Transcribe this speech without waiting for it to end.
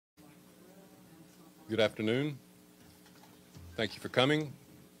Good afternoon. Thank you for coming.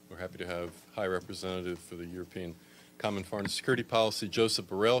 We're happy to have High Representative for the European Common Foreign and Security Policy, Josep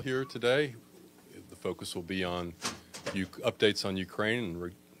Borrell, here today. The focus will be on updates on Ukraine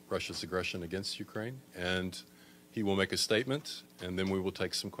and Russia's aggression against Ukraine. And he will make a statement, and then we will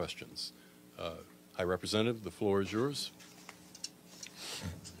take some questions. High Representative, the floor is yours.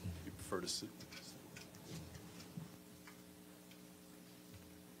 You prefer to sit?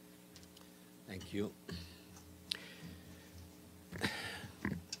 Thank you.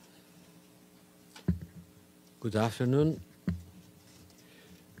 Good afternoon.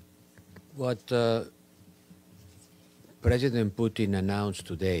 What President Putin announced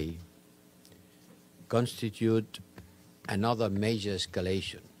today constitutes another major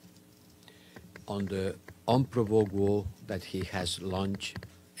escalation on the unprovoked war that he has launched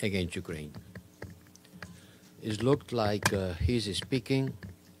against Ukraine. It looked like he's speaking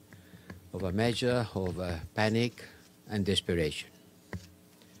of a measure of panic and desperation.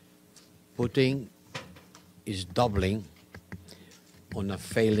 Putin is doubling on a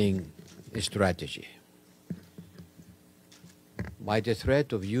failing strategy. By the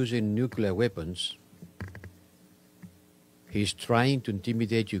threat of using nuclear weapons, he is trying to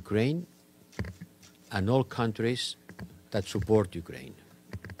intimidate Ukraine and all countries that support Ukraine.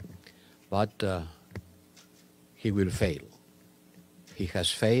 But he will fail. He has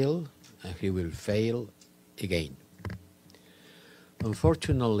failed, and he will fail again.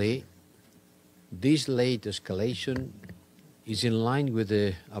 Unfortunately, this late escalation is in line with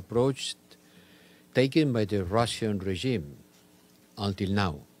the approach taken by the Russian regime until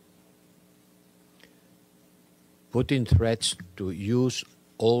now. Putin threats to use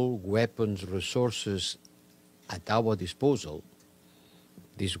all weapons resources at our disposal.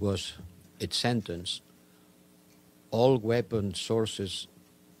 This was its sentence. All weapon sources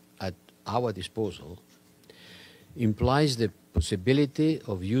at our disposal implies the possibility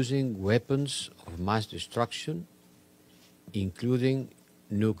of using weapons of mass destruction, including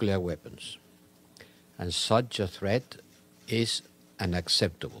nuclear weapons. And such a threat is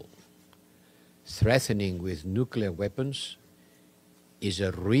unacceptable. Threatening with nuclear weapons is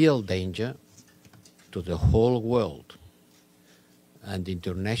a real danger to the whole world, and the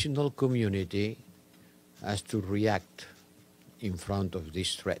international community has to react in front of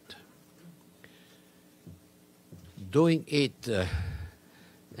this threat. Doing it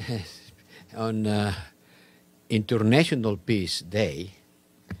on International Peace Day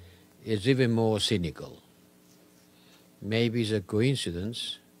is even more cynical. Maybe it's a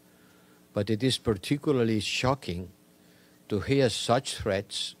coincidence, but it is particularly shocking to hear such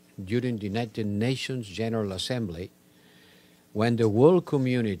threats during the United Nations General Assembly when the world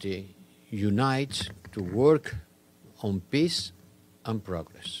community unites to work on peace and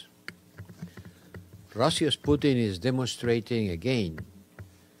progress. Russia's Putin is demonstrating again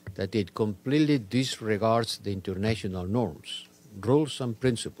that it completely disregards the international norms, rules and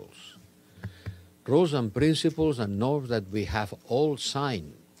principles. Rules and principles and norms that we have all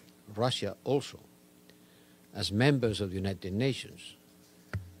signed, Russia also, as members of the United Nations.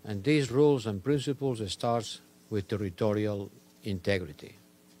 And these rules and principles start with territorial integrity.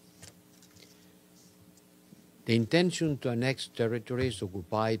 The intention to annex territories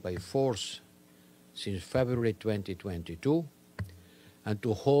occupied by force since February 2022 and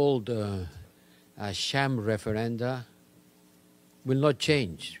to hold a sham referenda will not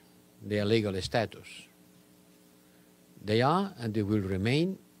change their legal status. They are and they will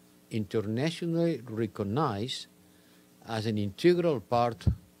remain internationally recognized as an integral part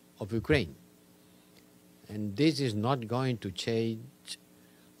of Ukraine. And this is not going to change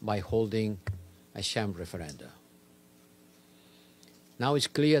by holding a sham referenda. Now it's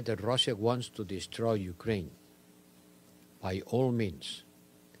clear that Russia wants to destroy Ukraine by all means,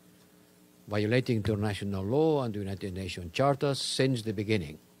 violating international law and the United Nations Charter since the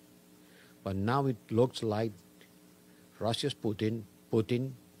beginning. But now it looks like Russia's Putin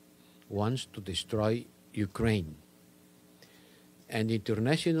wants to destroy Ukraine. And the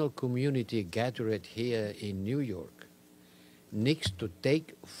international community gathered here in New York needs to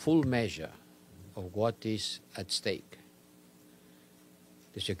take full measure of what is at stake.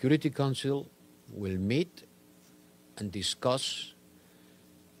 The Security Council will meet and discuss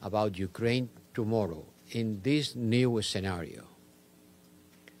about Ukraine tomorrow in this new scenario.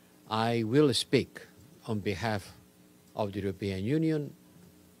 I will speak on behalf of the European Union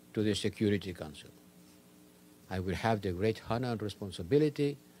to the Security Council. I will have the great honor and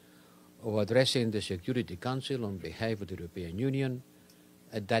responsibility of addressing the Security Council on behalf of the European Union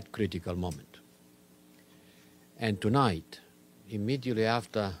at that critical moment. And tonight, immediately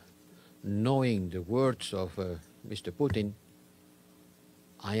after knowing the words of Mr. Putin,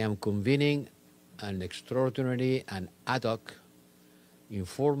 I am convening an extraordinary and ad hoc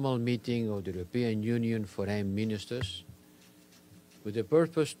informal meeting of the European Union foreign ministers with the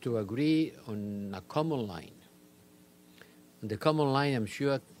purpose to agree on a common line. And the common line, I'm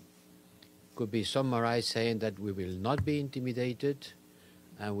sure, could be summarized saying that we will not be intimidated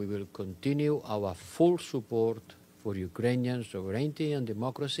and we will continue our full support for Ukrainian sovereignty and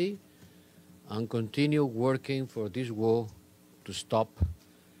democracy and continue working for this war to stop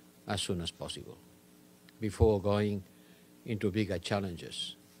as soon as possible before going into bigger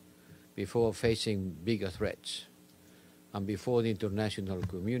challenges, before facing bigger threats, and before the international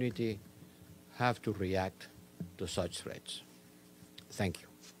community have to react to such threats. Thank you.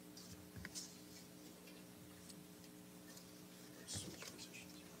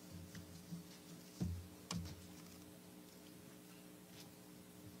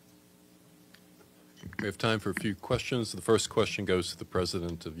 We have time for a few questions. The first question goes to the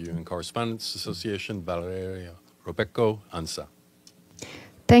President of the UN Correspondents Association, Valeria Robeco Ansa.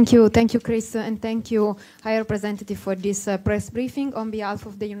 Thank you, Chris, and thank you, High Representative, for this press briefing on behalf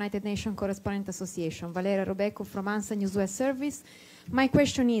of the United Nations Correspondent Association. Valeria Robeco from ANSA Newswest Service. My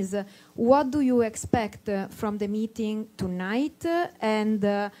question is, what do you expect from the meeting tonight,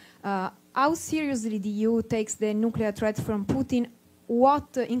 and how seriously the EU takes the nuclear threat from Putin?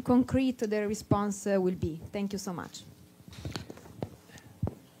 What, in concrete, the response will be? Thank you so much.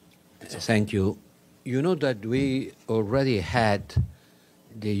 Thank you. You know that we already had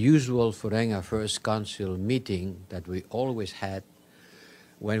the usual Foreign Affairs Council meeting that we always had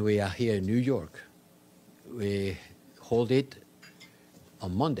when we are here in New York. We hold it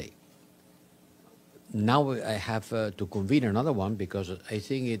on Monday. Now I have to convene another one because I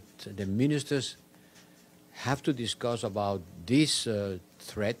think the ministers have to discuss about these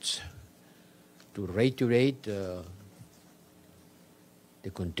threats, to reiterate the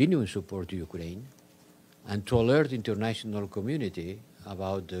continuing support to Ukraine, and to alert the international community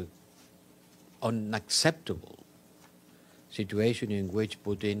about the unacceptable situation in which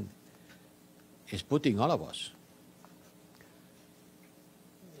Putin is putting all of us.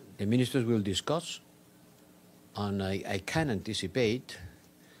 The ministers will discuss, and I can anticipate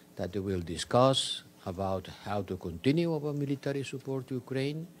that they will discuss about how to continue our military support to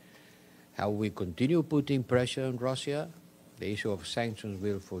Ukraine, how we continue putting pressure on Russia. The issue of sanctions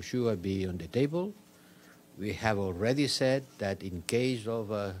will for sure be on the table. We have already said that in case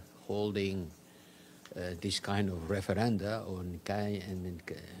of holding this kind of referenda, or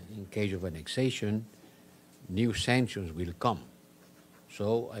in case of annexation, new sanctions will come.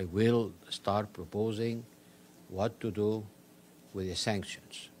 So I will start proposing what to do with the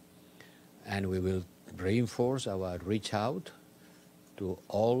sanctions. And we will reinforce our reach out to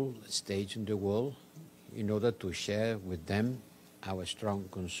all states in the world in order to share with them our strong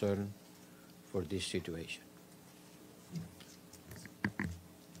concern for this situation.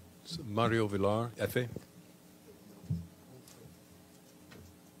 So Mario Villar, EFE.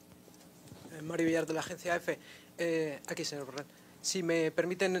 Mario Villar, de la agencia EFE. Aquí, señor Borrell. Si me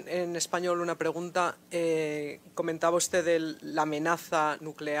permiten en español una pregunta, comentaba usted la amenaza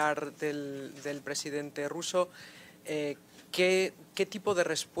nuclear del presidente ruso. ¿Qué tipo de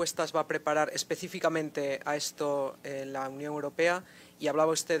respuestas va a preparar específicamente a esto la Unión Europea? Y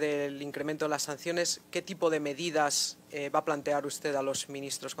hablaba usted del incremento de las sanciones. ¿Qué tipo de medidas va a plantear usted a los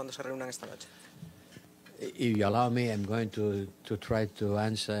ministros cuando se reúnan esta noche? If you allow me, I'm going to try to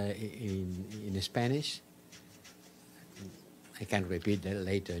answer in Spanish. I can repeat that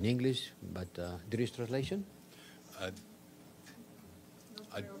later in English, but there is translation? I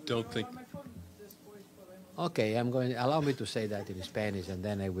don't think... Okay, allow me to say that in Spanish, and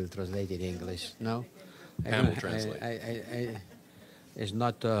then I will translate it in English. No? Pam will translate. It's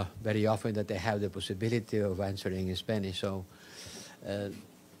not very often that I have the possibility of answering in Spanish, so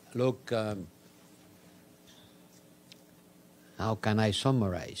look, how can I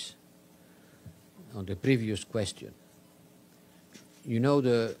summarize on the previous question? You know,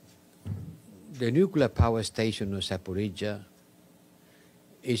 the nuclear power station of Zaporizhzhia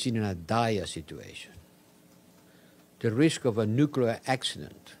is in a dire situation. The risk of a nuclear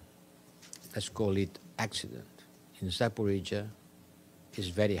accident, let's call it accident, in Zaporizhzhia is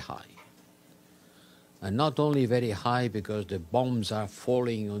very high. And not only very high because the bombs are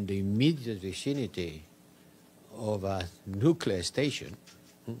falling on the immediate vicinity of a nuclear station.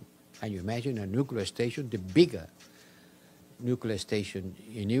 Can you imagine a nuclear station, the bigger nuclear station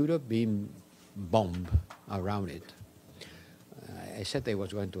in Europe, being bombed around it? I I said I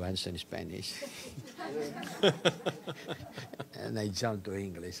was going to answer in Spanish. And I jumped to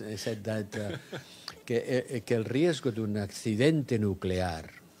English. I said that que el riesgo de un accidente nuclear,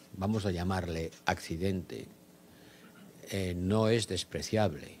 vamos a llamarle accidente, no es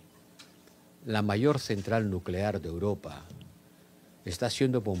despreciable. La mayor central nuclear de Europa está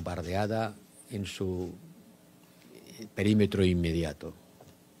siendo bombardeada en su perímetro inmediato.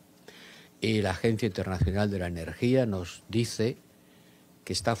 Y la Agencia Internacional de la Energía nos dice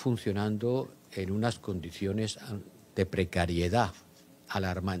que está funcionando en unas condiciones de precariedad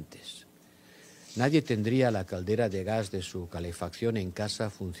alarmantes. Nadie tendría la caldera de gas de su calefacción en casa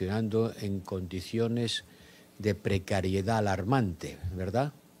funcionando en condiciones de precariedad alarmante,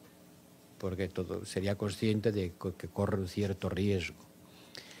 ¿verdad? Porque todo sería consciente de que corre un cierto riesgo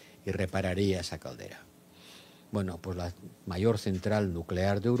y repararía esa caldera. Bueno, pues la mayor central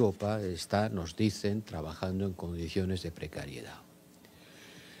nuclear de Europa está, nos dicen, trabajando en condiciones de precariedad.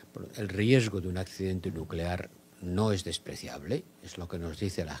 El riesgo de un accidente nuclear no es despreciable, es lo que nos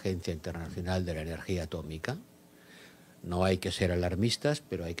dice la Agencia Internacional de la Energía Atómica. No hay que ser alarmistas,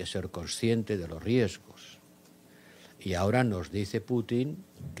 pero hay que ser consciente de los riesgos. Y ahora nos dice Putin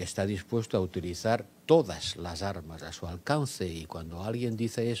que está dispuesto a utilizar todas las armas a su alcance, y cuando alguien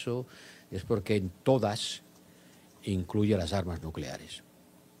dice eso es porque en todas incluye las armas nucleares.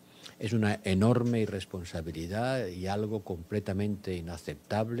 Es una enorme irresponsabilidad y algo completamente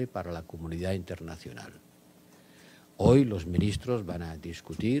inaceptable para la comunidad internacional. Hoy los ministros van a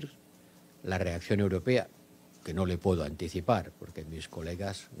discutir la reacción europea, que no le puedo anticipar porque mis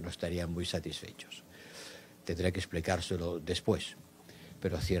colegas no estarían muy satisfechos. Tendré que explicárselo después.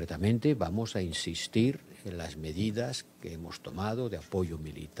 Pero ciertamente vamos a insistir en las medidas que hemos tomado de apoyo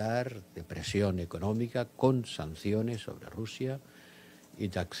militar, de presión económica, con sanciones sobre Rusia y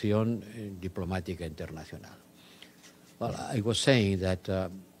de acción diplomática internacional. Well, I was saying that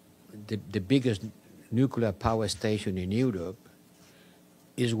the biggest nuclear power station in Europe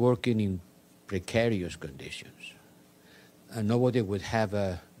is working in precarious conditions. And nobody would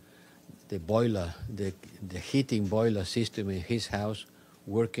have the boiler, the heating boiler system in his house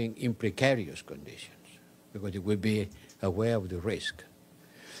working in precarious conditions, because it would be aware of the risk.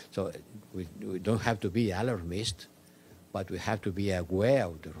 So we don't have to be alarmist, but we have to be aware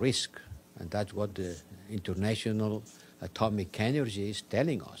of the risk. And that's what the International Atomic Energy is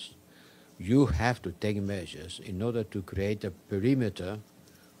telling us. You have to take measures in order to create a perimeter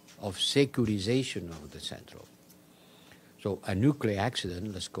of securization of the central. So a nuclear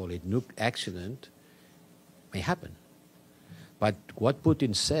accident, let's call it nuke accident, may happen. But what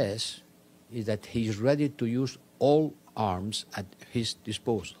Putin says is that he's ready to use all arms at his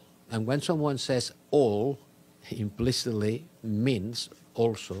disposal. And when someone says all, implicitly means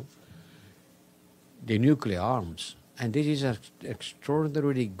also the nuclear arms. And this is an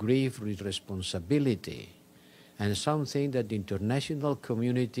extraordinarily grave responsibility and something that the international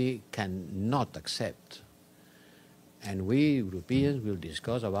community cannot accept. And we Europeans will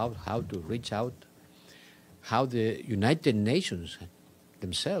discuss about how to reach out, how the United Nations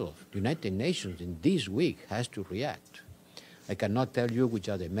themselves, United Nations in this week has to react. I cannot tell you which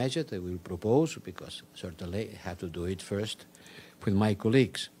are the measures that we will propose, because certainly I have to do it first with my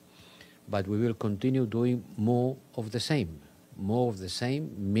colleagues. But we will continue doing more of the same. More of the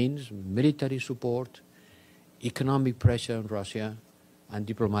same means military support, economic pressure on Russia, and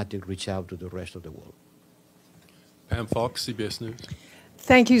diplomatic reach out to the rest of the world. Pam Falk, CBS News.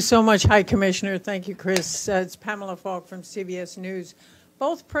 Thank you so much, High Commissioner. Thank you, Chris. It's Pamela Falk from CBS News.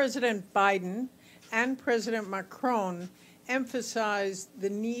 Both President Biden and President Macron emphasized the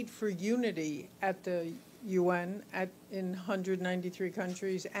need for unity at the UN in 193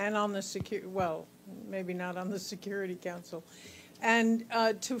 countries and on the well, maybe not on the Security Council, and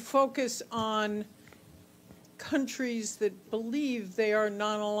to focus on countries that believe they are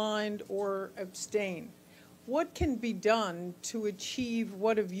non-aligned or abstain. What can be done to achieve,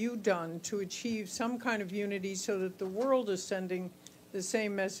 what have you done to achieve some kind of unity so that the world is sending the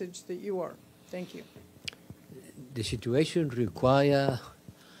same message that you are? Thank you. The situation requires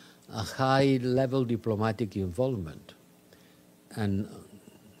a high-level diplomatic involvement, and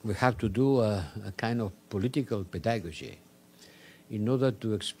we have to do a kind of political pedagogy in order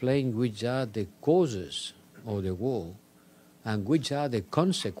to explain which are the causes of the war and which are the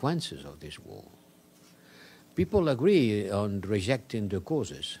consequences of this war. People agree on rejecting the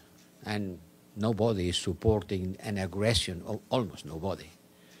causes, and nobody is supporting an aggression, or almost nobody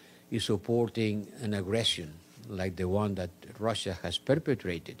is supporting an aggression like the one that Russia has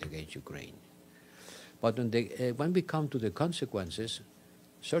perpetrated against Ukraine. But when we come to the consequences,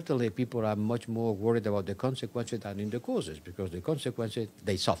 Certainly, people are much more worried about the consequences than in the causes, because the consequences,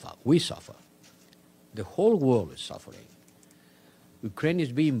 they suffer. We suffer. The whole world is suffering. Ukraine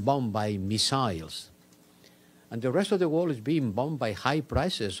is being bombed by missiles, and the rest of the world is being bombed by high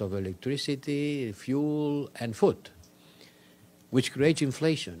prices of electricity, fuel, and food, which creates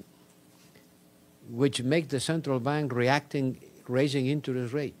inflation, which makes the central bank reacting, raising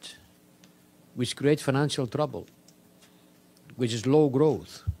interest rates, which creates financial trouble, which is low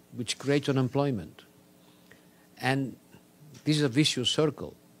growth, which creates unemployment. And this is a vicious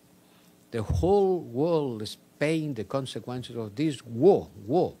circle. The whole world is paying the consequences of this war,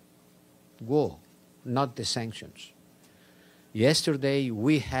 not the sanctions. Yesterday,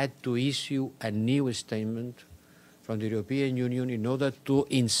 we had to issue a new statement from the European Union in order to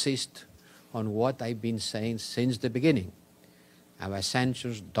insist on what I've been saying since the beginning. Our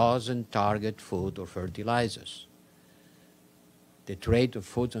sanctions doesn't target food or fertilizers. The trade of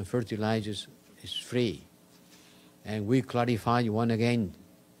food and fertilizers is free. And we clarify once again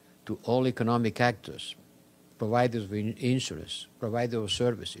to all economic actors, providers of insurance, providers of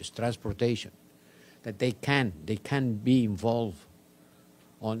services, transportation, that they can be involved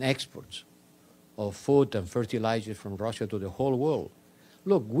on exports of food and fertilizers from Russia to the whole world.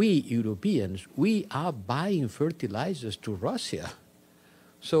 Look, we Europeans, we are buying fertilizers to Russia.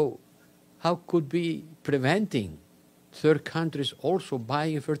 So how could we preventing third countries also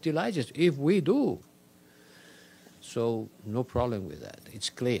buying fertilizers if we do? So no problem with that.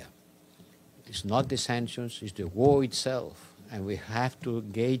 It's clear. It's not the sanctions, it's the war itself. And we have to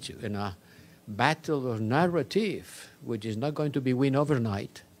engage in a battle of narrative, which is not going to be won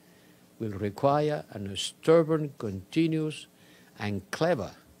overnight, will require a stubborn, continuous, and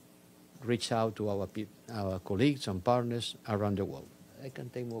clever reach out to our colleagues and partners around the world. I can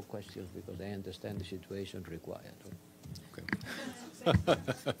take more questions because I understand the situation required. Okay.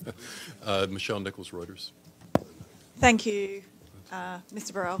 Michelle Nichols, Reuters. Thank you,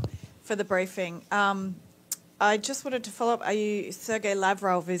 Mr. Borrell, for the briefing. I just wanted to follow up. Sergei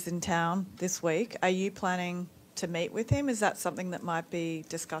Lavrov is in town this week. Are you planning to meet with him? Is that something that might be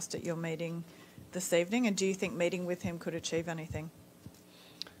discussed at your meeting this evening? And do you think meeting with him could achieve anything?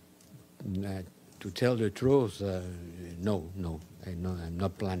 To tell the truth, no. I'm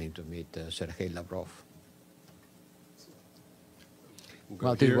not planning to meet Sergei Lavrov.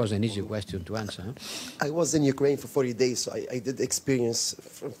 Well, this was an easy question to answer. Huh? I was in Ukraine for 40 days, so I did experience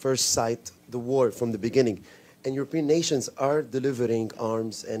from first sight the war from the beginning. And European nations are delivering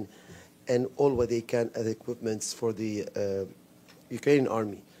arms and all what they can as equipments for the Ukrainian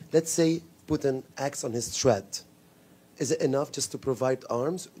army. Let's say Putin acts on his threat. Is it enough just to provide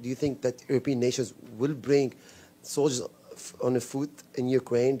arms? Do you think that European nations will bring soldiers on the foot in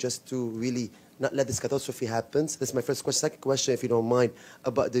Ukraine just to really not let this catastrophe happen? That's my first question. Second question, if you don't mind,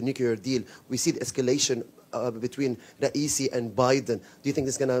 about the nuclear deal. We see the escalation between Raisi and Biden. Do you think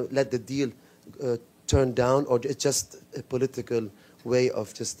this is going to let the deal turn down, or it's just a political way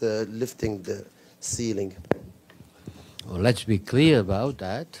of just lifting the ceiling? Well, let's be clear about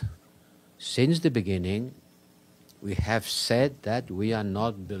that. Since the beginning, we have said that we are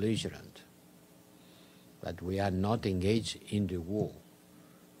not belligerent, that we are not engaged in the war.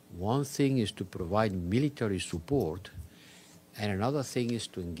 One thing is to provide military support, and another thing is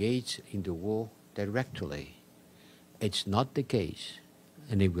to engage in the war directly. It's not the case,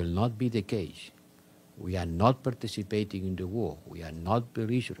 and it will not be the case. We are not participating in the war. We are not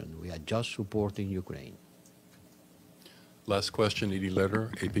belligerent. We are just supporting Ukraine. Last question, Edie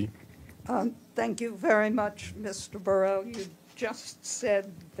Leder, AP. Thank you very much, Mr. Borrell. You just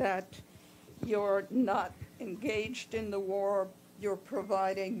said that you're not engaged in the war. You're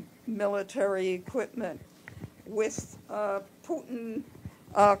providing military equipment. With Putin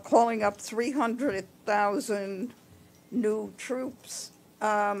calling up 300,000 new troops,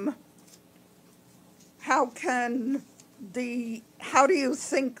 how do you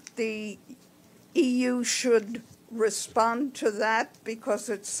think the EU should respond to that? Because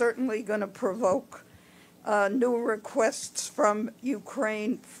it's certainly going to provoke new requests from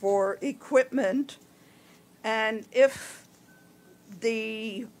Ukraine for equipment. And if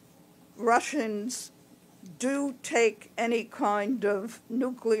the Russians do take any kind of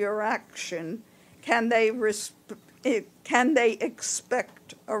nuclear action, can they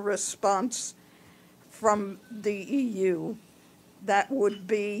expect a response from the EU that would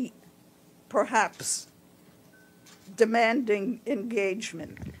be perhaps demanding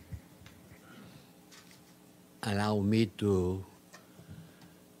engagement? Allow me to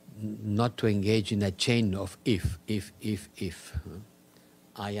not to engage in a chain of if.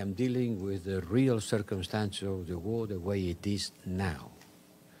 I am dealing with the real circumstances of the war the way it is now.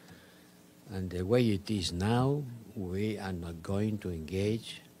 And the way it is now, we are not going to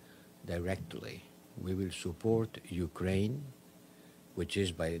engage directly. We will support Ukraine, which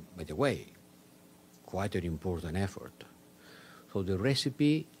is, by the way, quite an important effort. So the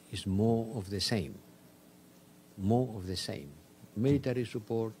recipe is more of the same. More of the same. Military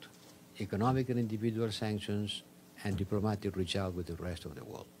support, economic and individual sanctions, and diplomatic reach out with the rest of the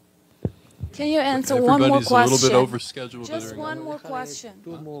world. Can you answer one more Everybody's a question? little bit overscheduled. Just one more question.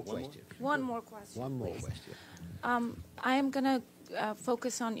 Two more questions. One more question. One more please. question. I am going to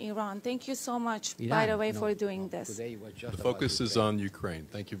focus on Iran. Thank you so much, by Iran, the way, no, for doing this. Today was just The about focus is Ukraine. on Ukraine.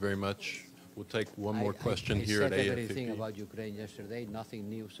 Thank you very much. We'll take one more question I here at said everything AF50. about Ukraine yesterday, nothing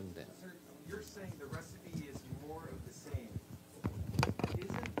new since then. Sir, you're saying the recipe is more of the same.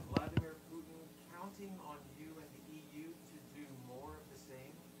 Isn't Vladimir Putin counting on you and the EU to do more of the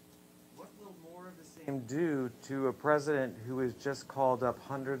same? What will more of the same do to a president who has just called up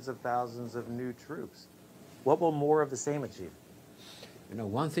hundreds of thousands of new troops? What will more of the same achieve? You know,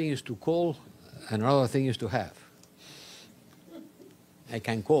 one thing is to call, and another thing is to have. I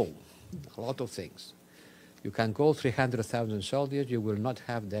can call a lot of things. You can call 300,000 soldiers, you will not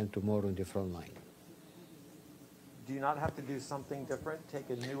have them tomorrow in the front line. Do you not have to do something different, take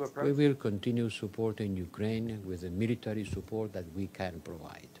a new approach? We will continue supporting Ukraine with the military support that we can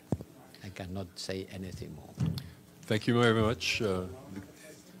provide. I cannot say anything more. Thank you very much.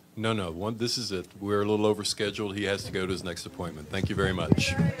 No, this is it. We're a little overscheduled. He has to go to his next appointment. Thank you very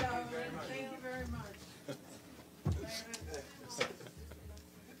much.